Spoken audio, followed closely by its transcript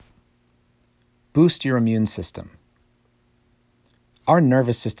Boost your immune system. Our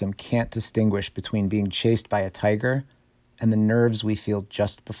nervous system can't distinguish between being chased by a tiger and the nerves we feel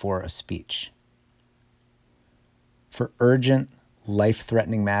just before a speech. For urgent,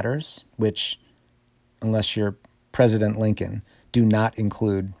 life-threatening matters, which, unless you're President Lincoln, do not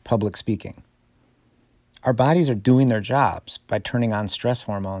include public speaking, our bodies are doing their jobs by turning on stress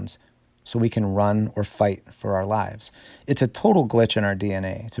hormones so we can run or fight for our lives. It's a total glitch in our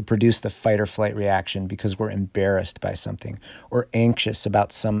DNA to produce the fight or flight reaction because we're embarrassed by something or anxious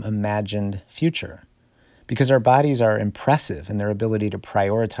about some imagined future. Because our bodies are impressive in their ability to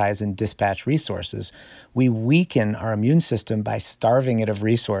prioritize and dispatch resources, we weaken our immune system by starving it of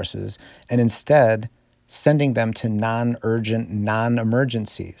resources and instead sending them to non-urgent,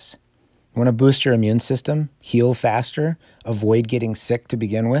 non-emergencies. You want to boost your immune system, heal faster, avoid getting sick to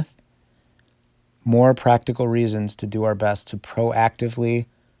begin with? More practical reasons to do our best to proactively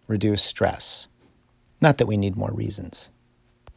reduce stress. Not that we need more reasons.